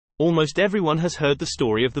Almost everyone has heard the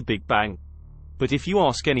story of the Big Bang. But if you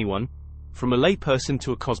ask anyone, from a layperson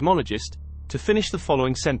to a cosmologist, to finish the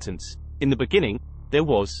following sentence, "In the beginning, there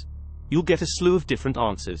was," you'll get a slew of different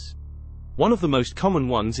answers. One of the most common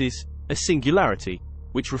ones is a singularity,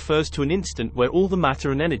 which refers to an instant where all the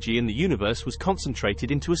matter and energy in the universe was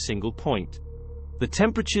concentrated into a single point. The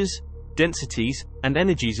temperatures, densities, and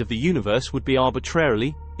energies of the universe would be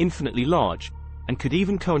arbitrarily, infinitely large, and could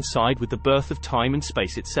even coincide with the birth of time and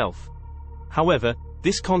space itself. However,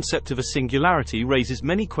 this concept of a singularity raises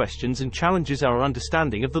many questions and challenges our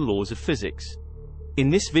understanding of the laws of physics. In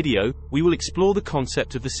this video, we will explore the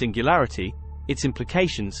concept of the singularity, its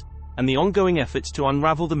implications, and the ongoing efforts to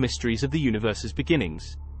unravel the mysteries of the universe's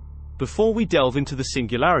beginnings. Before we delve into the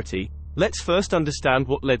singularity, let's first understand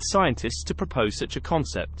what led scientists to propose such a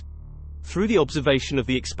concept. Through the observation of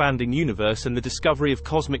the expanding universe and the discovery of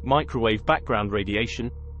cosmic microwave background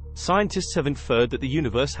radiation, scientists have inferred that the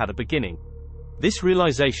universe had a beginning. This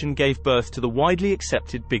realization gave birth to the widely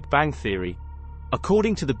accepted Big Bang theory.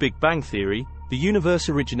 According to the Big Bang theory, the universe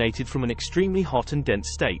originated from an extremely hot and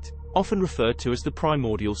dense state, often referred to as the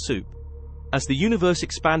primordial soup. As the universe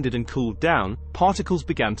expanded and cooled down, particles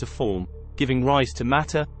began to form, giving rise to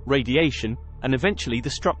matter, radiation, and eventually the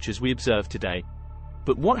structures we observe today.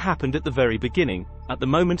 But what happened at the very beginning, at the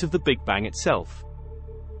moment of the Big Bang itself?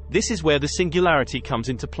 This is where the singularity comes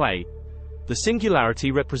into play. The singularity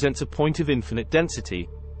represents a point of infinite density,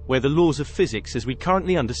 where the laws of physics as we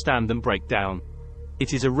currently understand them break down.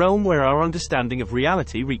 It is a realm where our understanding of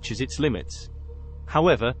reality reaches its limits.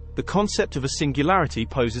 However, the concept of a singularity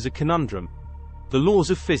poses a conundrum. The laws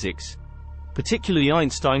of physics, particularly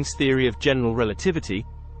Einstein's theory of general relativity,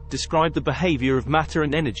 describe the behavior of matter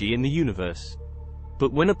and energy in the universe.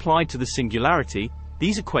 But when applied to the singularity,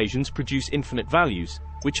 these equations produce infinite values,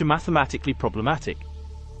 which are mathematically problematic.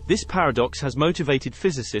 This paradox has motivated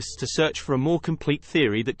physicists to search for a more complete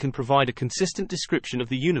theory that can provide a consistent description of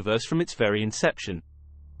the universe from its very inception.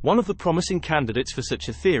 One of the promising candidates for such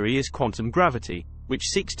a theory is quantum gravity, which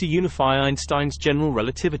seeks to unify Einstein's general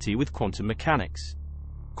relativity with quantum mechanics.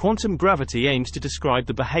 Quantum gravity aims to describe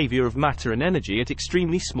the behavior of matter and energy at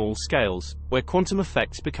extremely small scales, where quantum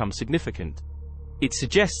effects become significant. It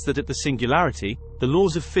suggests that at the singularity, the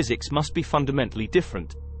laws of physics must be fundamentally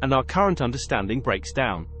different, and our current understanding breaks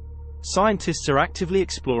down. Scientists are actively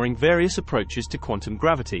exploring various approaches to quantum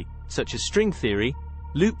gravity, such as string theory,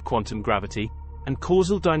 loop quantum gravity, and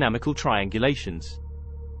causal dynamical triangulations.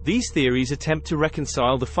 These theories attempt to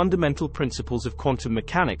reconcile the fundamental principles of quantum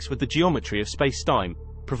mechanics with the geometry of space-time,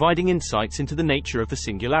 providing insights into the nature of the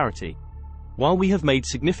singularity. While we have made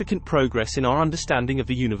significant progress in our understanding of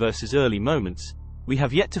the universe's early moments, we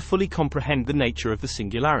have yet to fully comprehend the nature of the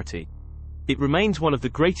singularity. It remains one of the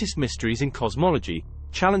greatest mysteries in cosmology,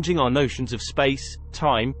 challenging our notions of space,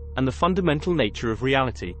 time, and the fundamental nature of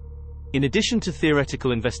reality. In addition to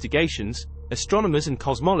theoretical investigations, astronomers and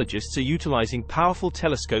cosmologists are utilizing powerful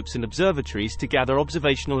telescopes and observatories to gather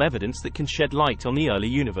observational evidence that can shed light on the early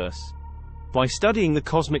universe. By studying the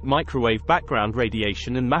cosmic microwave background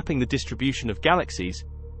radiation and mapping the distribution of galaxies,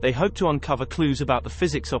 they hope to uncover clues about the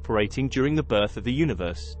physics operating during the birth of the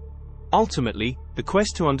universe. Ultimately, the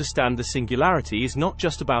quest to understand the singularity is not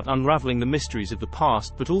just about unraveling the mysteries of the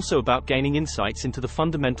past but also about gaining insights into the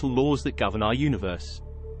fundamental laws that govern our universe.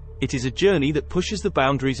 It is a journey that pushes the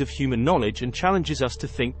boundaries of human knowledge and challenges us to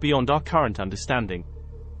think beyond our current understanding.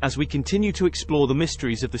 As we continue to explore the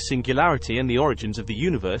mysteries of the singularity and the origins of the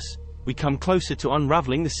universe, we come closer to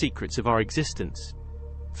unraveling the secrets of our existence.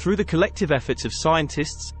 Through the collective efforts of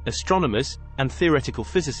scientists, astronomers, and theoretical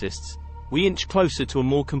physicists, we inch closer to a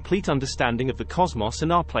more complete understanding of the cosmos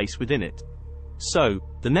and our place within it. So,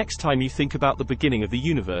 the next time you think about the beginning of the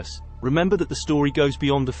universe, remember that the story goes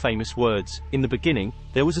beyond the famous words, "In the beginning,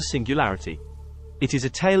 there was a singularity." It is a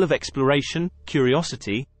tale of exploration,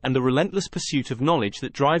 curiosity, and the relentless pursuit of knowledge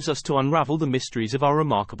that drives us to unravel the mysteries of our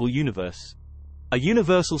remarkable universe. A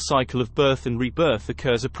universal cycle of birth and rebirth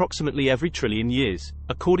occurs approximately every trillion years,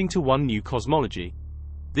 according to one new cosmology.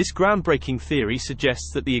 This groundbreaking theory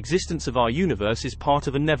suggests that the existence of our universe is part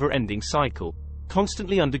of a never-ending cycle,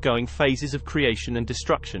 constantly undergoing phases of creation and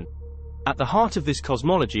destruction. At the heart of this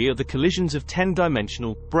cosmology are the collisions of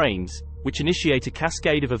 10-dimensional branes, which initiate a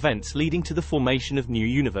cascade of events leading to the formation of new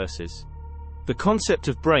universes. The concept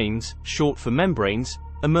of branes, short for membranes,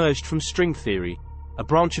 emerged from string theory, a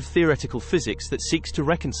branch of theoretical physics that seeks to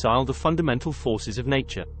reconcile the fundamental forces of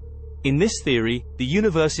nature. In this theory, the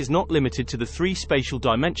universe is not limited to the three spatial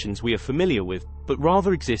dimensions we are familiar with, but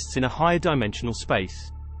rather exists in a higher dimensional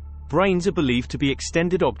space. Branes are believed to be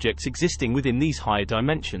extended objects existing within these higher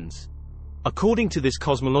dimensions. According to this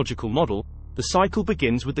cosmological model, The cycle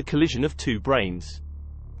begins with the collision of two brains.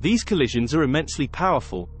 These collisions are immensely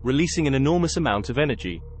powerful, releasing an enormous amount of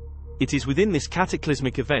energy. It is within this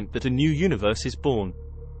cataclysmic event that a new universe is born.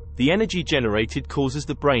 The energy generated causes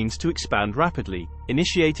the brains to expand rapidly,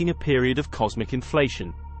 initiating a period of cosmic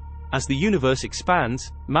inflation. As the universe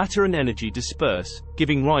expands, matter and energy disperse,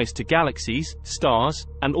 giving rise to galaxies, stars,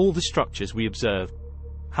 and all the structures we observe.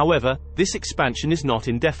 However, this expansion is not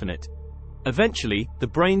indefinite. Eventually, the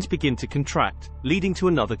brains begin to contract, leading to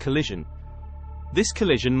another collision. This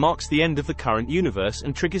collision marks the end of the current universe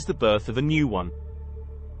and triggers the birth of a new one.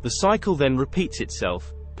 The cycle then repeats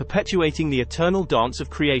itself, perpetuating the eternal dance of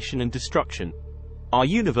creation and destruction. Our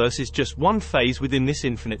universe is just one phase within this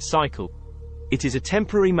infinite cycle. It is a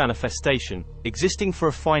temporary manifestation, existing for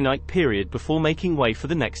a finite period before making way for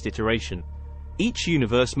the next iteration. Each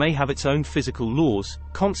universe may have its own physical laws,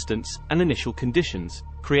 constants, and initial conditions,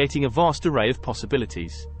 creating a vast array of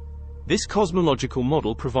possibilities. This cosmological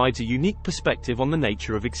model provides a unique perspective on the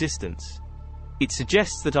nature of existence. It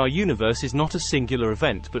suggests that our universe is not a singular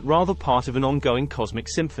event but rather part of an ongoing cosmic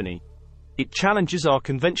symphony. It challenges our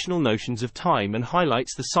conventional notions of time and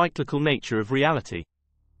highlights the cyclical nature of reality.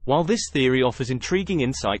 While this theory offers intriguing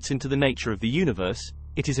insights into the nature of the universe,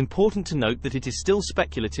 it is important to note that it is still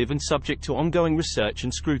speculative and subject to ongoing research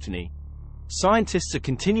and scrutiny. Scientists are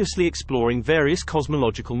continuously exploring various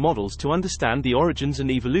cosmological models to understand the origins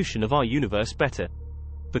and evolution of our universe better.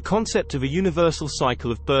 The concept of a universal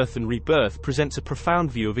cycle of birth and rebirth presents a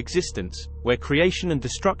profound view of existence, where creation and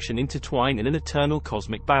destruction intertwine in an eternal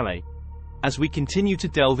cosmic ballet. As we continue to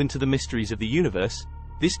delve into the mysteries of the universe,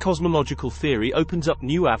 this cosmological theory opens up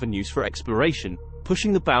new avenues for exploration,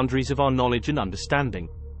 pushing the boundaries of our knowledge and understanding.